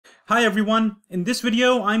Hi everyone, in this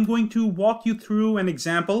video I'm going to walk you through an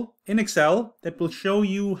example in Excel that will show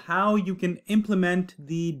you how you can implement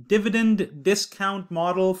the dividend discount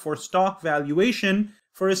model for stock valuation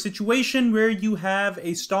for a situation where you have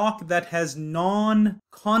a stock that has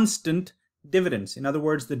non-constant dividends. In other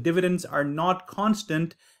words, the dividends are not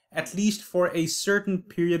constant, at least for a certain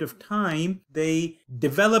period of time. They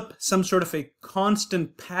develop some sort of a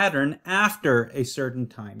constant pattern after a certain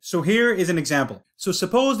time. So here is an example. So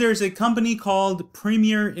suppose there's a company called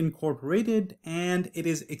Premier Incorporated, and it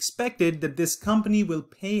is expected that this company will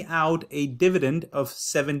pay out a dividend of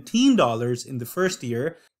 $17 in the first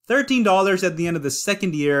year, $13 at the end of the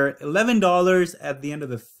second year, $11 at the end of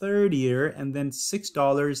the third year, and then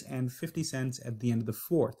 $6.50 at the end of the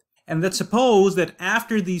fourth. And let's suppose that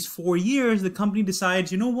after these 4 years, the company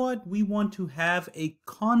decides, you know what, we want to have a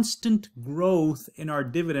constant growth in our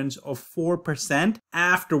dividends of 4%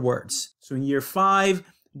 afterwards. So in year 5,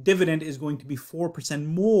 dividend is going to be 4%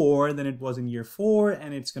 more than it was in year 4,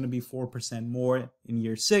 and it's going to be 4% more in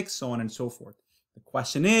year 6, so on and so forth. The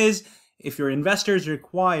question is, if your investors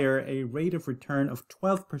require a rate of return of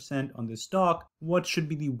 12% on this stock, what should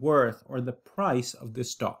be the worth or the price of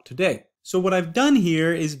this stock today? So what I've done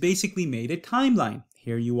here is basically made a timeline.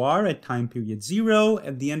 Here you are at time period 0.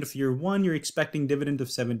 At the end of year 1, you're expecting dividend of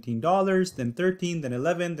 $17, then 13, then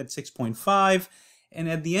 11, then 6.5. And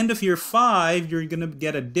at the end of year 5, you're going to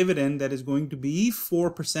get a dividend that is going to be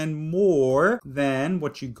 4% more than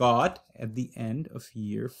what you got at the end of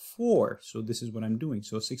year 4. So this is what I'm doing.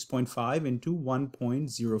 So 6.5 into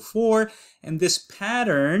 1.04. And this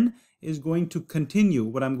pattern is going to continue.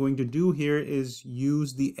 What I'm going to do here is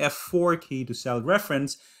use the F4 key to cell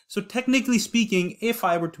reference. So technically speaking, if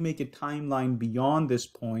I were to make a timeline beyond this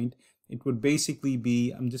point, it would basically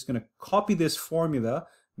be, I'm just going to copy this formula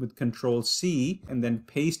with Control C and then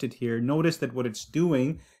paste it here. Notice that what it's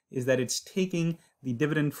doing is that it's taking the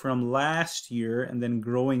dividend from last year and then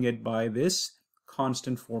growing it by this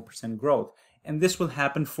constant 4% growth. And this will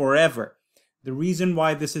happen forever. The reason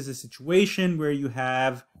why this is a situation where you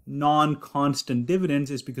have non-constant dividends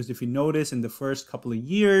is because if you notice in the first couple of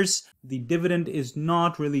years, the dividend is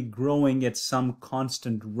not really growing at some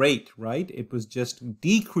constant rate, right? It was just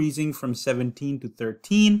decreasing from 17 to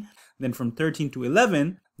 13, then from 13 to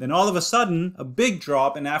 11, then all of a sudden a big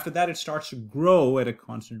drop, and after that it starts to grow at a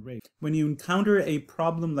constant rate. When you encounter a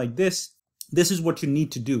problem like this, this is what you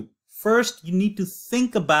need to do. First, you need to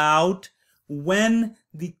think about when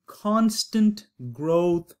the constant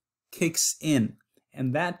growth kicks in.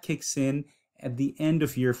 And that kicks in at the end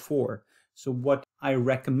of year 4. So what I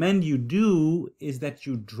recommend you do is that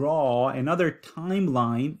you draw another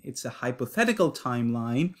timeline. It's a hypothetical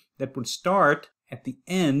timeline that would start at the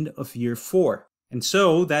end of year 4. And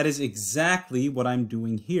so that is exactly what I'm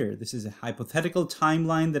doing here. This is a hypothetical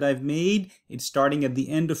timeline that I've made. It's starting at the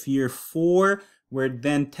end of year 4, where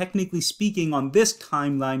then technically speaking on this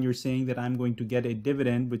timeline, you're saying that I'm going to get a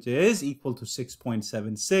dividend which is equal to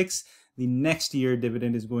 6.76. The next year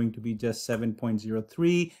dividend is going to be just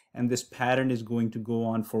 7.03, and this pattern is going to go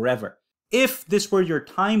on forever. If this were your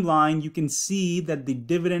timeline, you can see that the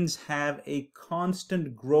dividends have a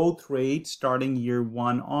constant growth rate starting year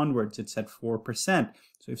 1 onwards. It's at 4%.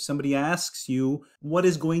 So if somebody asks you what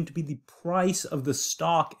is going to be the price of the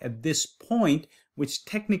stock at this point, which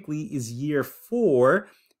technically is year 4,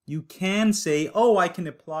 you can say, oh, I can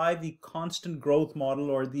apply the constant growth model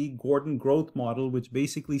or the Gordan Growth Model, which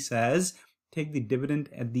basically says take the dividend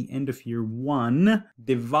at the end of year 1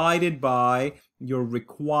 divided by your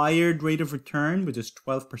required rate of return, which is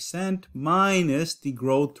 12%, minus the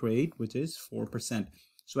growth rate, which is 4%.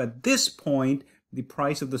 So at this point, the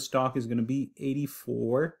price of the stock is going to be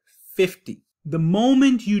 $84.50. The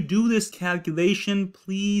moment you do this calculation,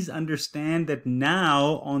 please understand that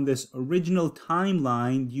now on this original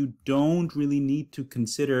timeline, you don't really need to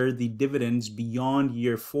consider the dividends beyond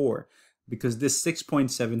year 4, because this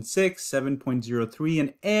 6.76, 7.03,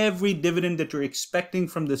 and every dividend that you're expecting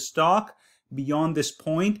from the stock beyond this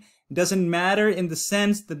point doesn't matter in the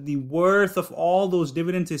sense that the worth of all those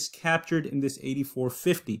dividends is captured in this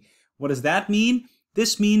 $84.50. What does that mean?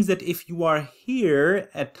 This means that if you are here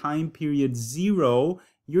at time period 0,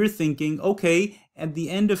 you're thinking, okay, at the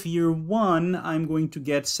end of year 1, I'm going to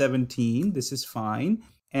get 17. This is fine.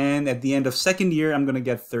 And at the end of second year, I'm going to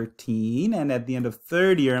get 13. And at the end of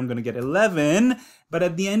third year, I'm going to get 11. But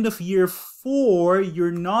at the end of year 4,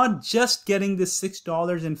 you're not just getting the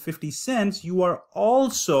 $6.50. You are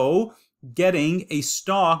also getting a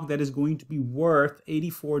stock that is going to be worth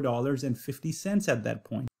 $84.50 at that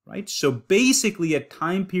point. Right? So basically at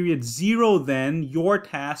time period 0, then your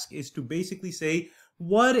task is to basically say,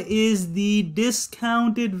 what is the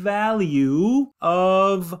discounted value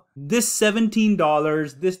of this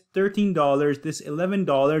 $17, this $13, this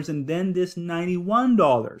 $11, and then this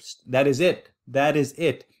 $91. That is it. That is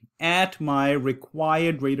it. At my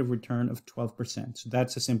required rate of return of 12%. So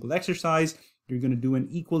that's a simple exercise. You're going to do an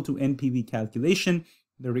equal to NPV calculation.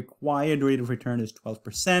 The required rate of return is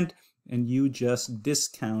 12%, and you just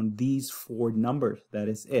discount these four numbers. That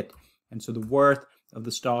is it. And so the worth of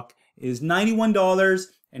the stock is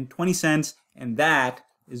 $91.20, and that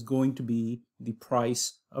is going to be the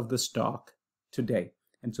price of the stock today.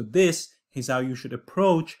 And so this is how you should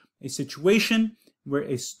approach a situation where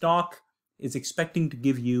a stock is expecting to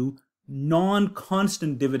give you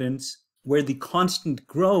non-constant dividends, where the constant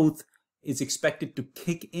growth is expected to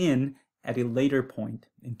kick in at a later point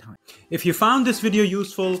in time. If you found this video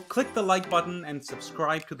useful, click the like button and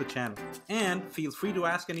subscribe to the channel. And feel free to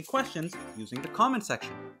ask any questions using the comment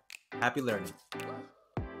section. Happy learning.